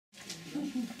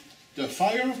The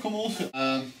fire of Comeau's Hill.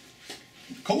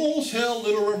 Comeau's Hill,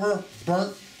 Little River,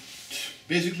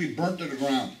 basically burnt to the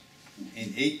ground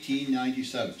in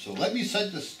 1897. So let me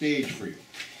set the stage for you.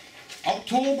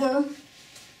 October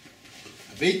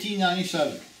of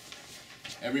 1897.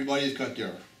 Everybody's got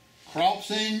their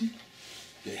crops in,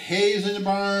 the hay is in the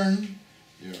barn,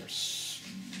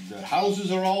 the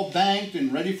houses are all banked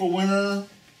and ready for winter,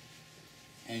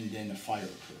 and then a fire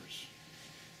occurs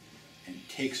and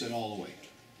takes it all away.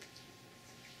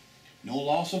 No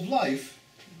loss of life,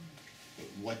 but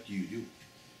what do you do?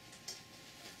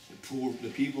 The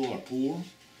people are poor.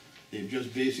 They've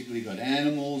just basically got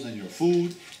animals and their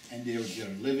food, and they're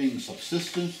living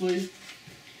subsistently.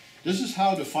 This is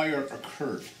how the fire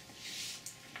occurred.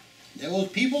 There was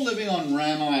people living on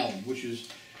Ram Island, which is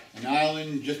an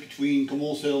island just between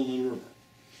Comeau's Hill and Little River.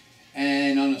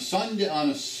 And on a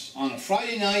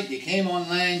Friday night, they came on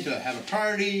land to have a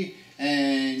party,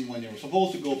 and when they were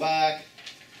supposed to go back,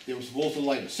 they were supposed to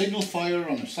light a signal fire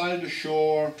on the side of the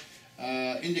shore,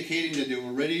 indicating that they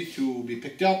were ready to be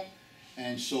picked up.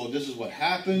 And so this is what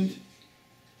happened,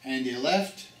 and they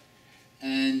left,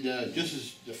 and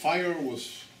the fire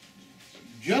was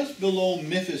just below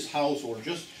Memphis House, or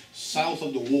just south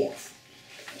of the wharf.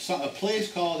 A place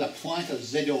called the Pointe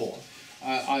Zedor.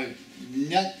 I've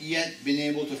not yet been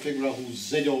able to figure out who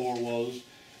Zedor was,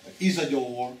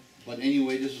 Isador, but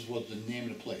anyway, this is what the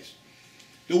name of the place.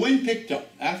 The wind picked up.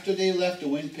 After they left, the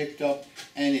wind picked up,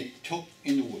 and it took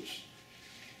in the woods.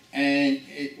 And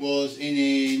it was in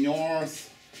a north,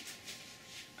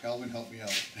 Calvin help me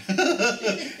out,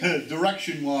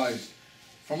 direction-wise,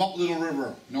 from up Little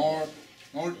River,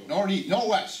 northeast,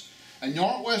 northwest. A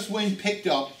northwest wind picked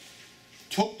up,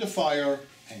 took the fire,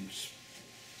 and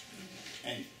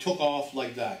took off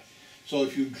like that. So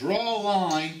if you draw a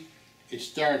line, it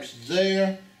starts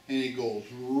there, and it goes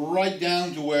right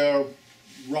down to where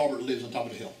Robert lives on top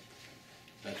of the hill.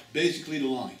 That's basically the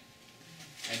line.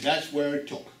 And that's where it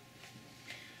took.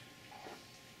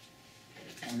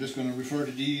 I'm just going to refer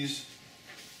to these.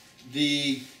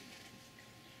 The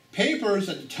papers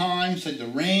at the time said the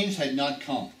rains had not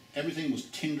come. Everything was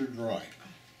tinder dry.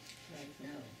 Right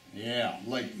now. Yeah,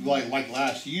 like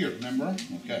last year, remember?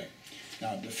 Okay.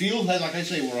 Now the fields had, like I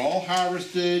say, were all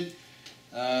harvested.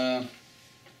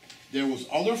 There was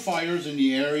other fires in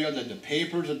the area that the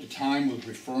papers at the time was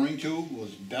referring to. It was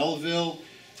Belleville.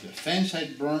 The fence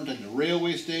had burnt at the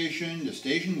railway station. The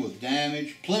station was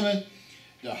damaged. Plymouth.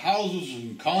 The houses were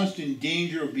in constant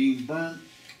danger of being burnt,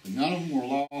 but none of them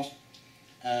were lost.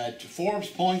 At Forbes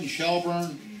Point in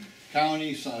Shelburne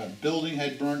County, a building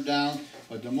had burnt down,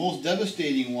 but the most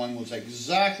devastating one was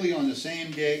exactly on the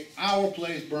same day our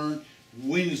place burned.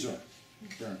 Windsor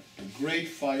burned. The Great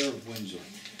Fire of Windsor.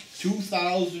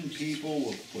 2,000 people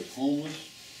were put homeless.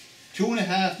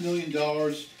 $2.5 million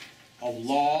of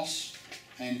loss,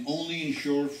 and only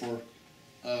insured for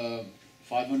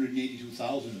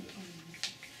 582,000 of it.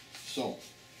 So,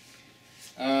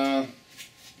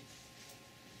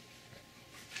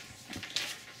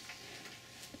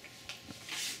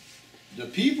 the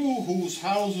people whose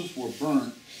houses were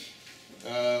burnt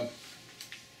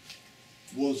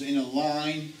was in a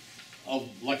line of,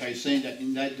 like I say, that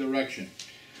in that direction.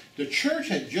 The church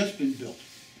had just been built.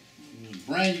 It was a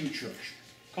brand new church,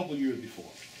 a couple of years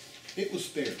before. It was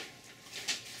spared.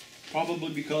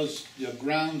 Probably because the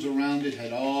grounds around it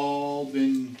had all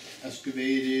been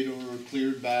excavated or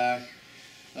cleared back.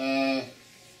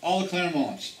 All the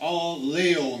Claremonts, all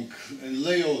Leo and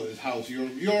Leo's house,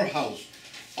 your house,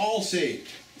 all saved.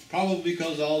 Probably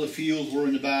because all the fields were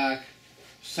in the back,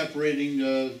 separating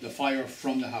the fire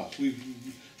from the house.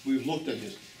 We've looked at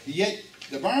this. Yet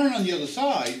the barn on the other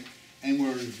side, and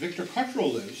where Victor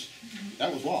Cuttrell lives,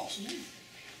 that was lost.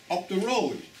 Up the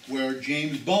road, where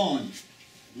James Bond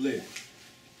lived.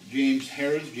 James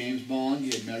Bond,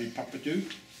 he had married Papatou.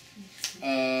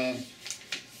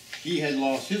 He had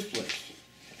lost his place.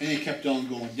 And it kept on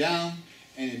going down,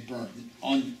 and it burnt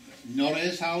on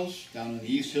Nora's house, down on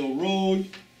the East Hill Road.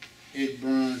 It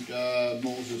burnt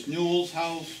Moses Newell's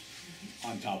house,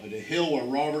 on top of the hill where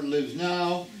Robert lives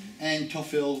now, and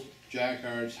Daniel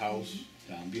Jacquard's house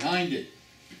down behind it.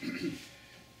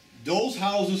 Those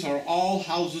houses are all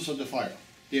houses of the fire.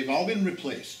 They've all been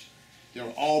replaced.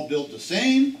 They're all built the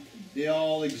same. They're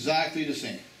all exactly the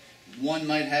same. One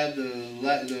might have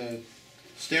the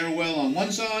stairwell on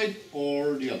one side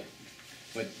or the other,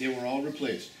 but they were all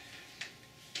replaced.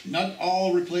 Not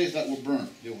all replaced that were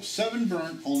burnt. There were 7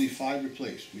 burnt, only 5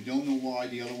 replaced. We don't know why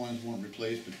the other ones weren't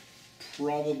replaced, but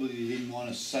probably they didn't want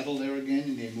to settle there again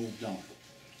and they moved on.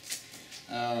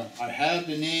 I have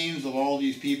the names of all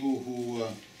these people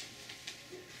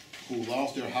who who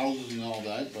lost their houses and all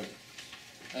that, but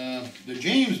the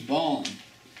James Bond,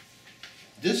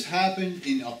 this happened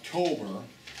in October.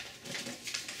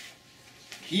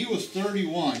 He was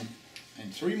 31,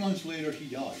 and 3 months later he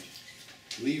died,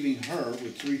 leaving her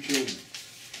with 3 children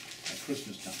at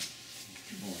Christmas time,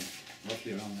 or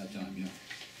roughly around that time,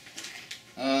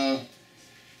 yeah.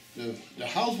 The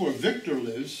house where Victor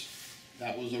lives,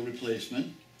 that was a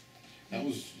replacement. That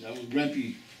was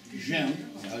Grandpa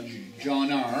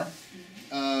John R.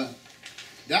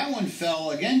 That one fell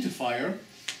again to fire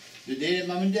the day that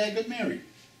Mom and Dad got married.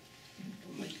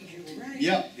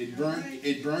 Yeah, it burnt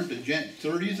the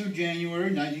 30th of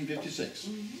January 1956.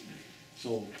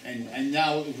 So and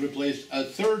now it was replaced a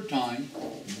 3rd time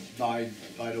by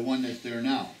the one that's there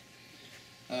now.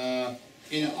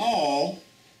 In all,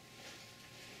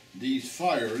 these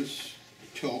fires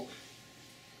took,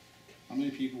 how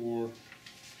many people were?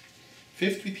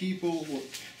 50 people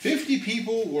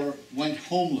went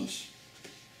homeless.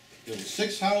 There were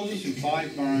 6 houses and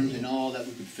 5 barns in all that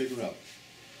we could figure out.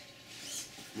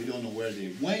 We don't know where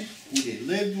they went, who they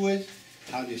lived with,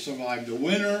 how they survived the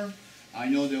winter. I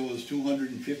know there was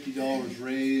 $250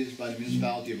 raised by the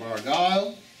municipality of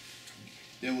Argyle.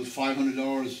 There was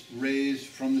 $500 raised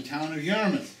from the town of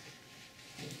Yarmouth.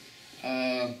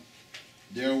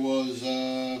 There was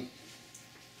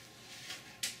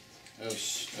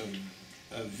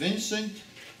Vincent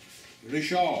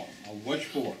Richard of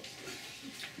Wedgeport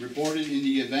reported in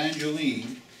the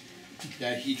Evangeline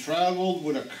that he traveled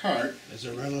with a cart. There's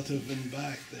a relative in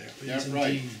back there. That's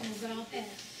right.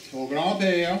 Au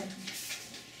grand-père.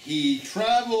 He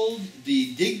traveled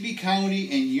the Digby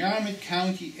County and Yarmouth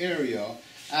County area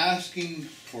asking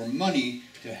for money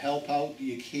to help out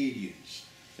the Acadians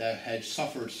that had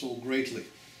suffered so greatly.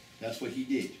 That's what he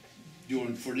did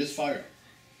for this fire.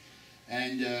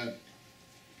 And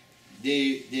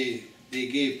Yarmouth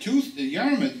gave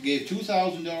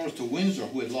 $2,000 to Windsor,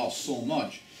 who had lost so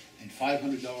much, and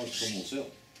 $500 to Moselle. So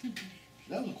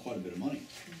that was quite a bit of money.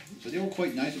 So they were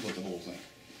quite nice about the whole thing.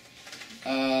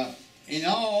 In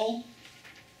all,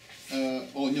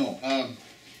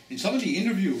 in some of the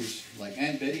interviews, like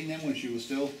Aunt Betty and them when she was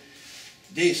still,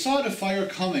 they saw the fire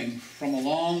coming from a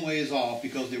long ways off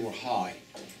because they were high.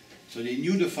 So they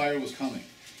knew the fire was coming.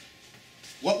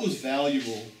 What was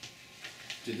valuable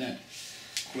to them?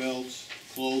 Quilts,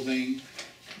 clothing.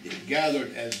 They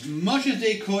gathered as much as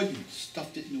they could and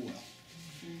stuffed it in the well.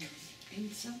 And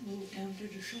some moved down to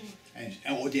the shore. And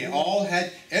they all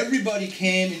had, everybody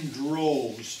came in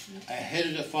droves ahead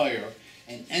of the fire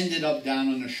and ended up down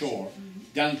on the shore,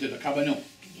 down to the Comeau,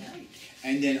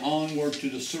 and then onward to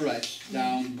the Surrats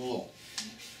down below.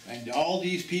 And all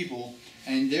these people,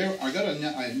 and there, I got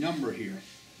a number here,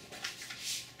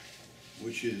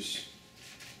 which is,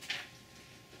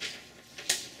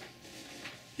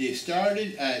 they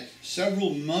started at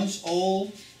several months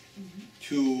old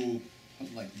to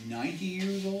like 90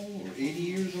 years old or 80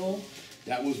 years old.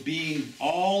 That was being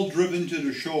all driven to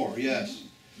the shore, yes.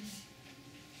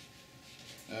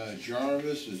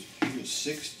 Jarvis, he was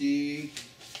 60,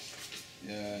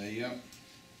 yeah.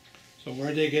 So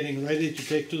were they getting ready to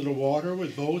take to the water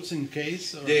with boats in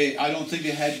case? Or? I don't think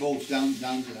they had boats down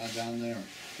there.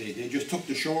 They just took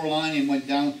the shoreline and went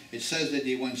down. It says that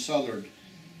they went southward,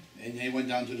 and they went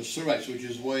down to the Surrats, which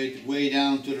is way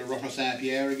down to the Roche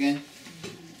Saint-Pierre again.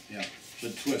 Yeah,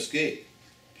 but to escape.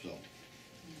 So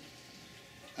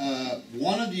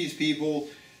one of these people,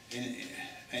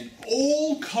 an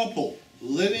old couple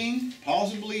living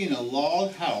possibly in a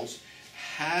log house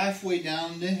halfway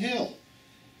down the hill.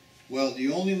 Well,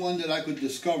 the only one that I could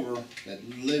discover that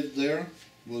lived there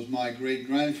was my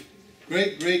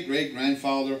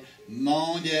great-great-great-grandfather,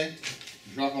 Daniel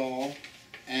Jacquard,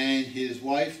 and his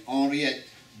wife, Henriette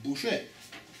Boucher.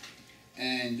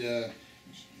 And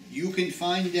you can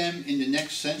find them in the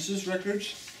next census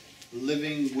records,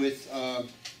 living with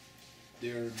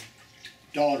their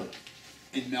daughter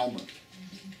in Melbourne.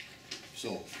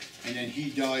 So, and then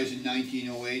he dies in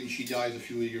 1908, and she dies a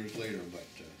few years later, but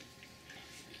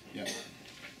yeah.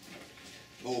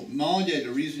 Oh, Maudet,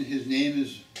 the reason his name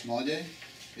is Maudet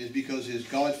is because his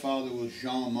godfather was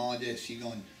Jean Maudet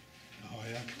Sigon. Oh,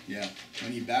 yeah? Yeah.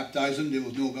 When he baptized him, there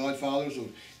was no godfather, so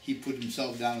he put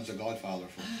himself down as a godfather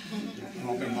for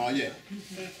Maudet.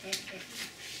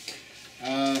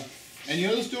 Any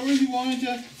other stories you wanted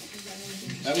to?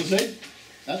 That was it?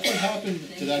 That's what happened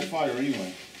to that fire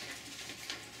anyway.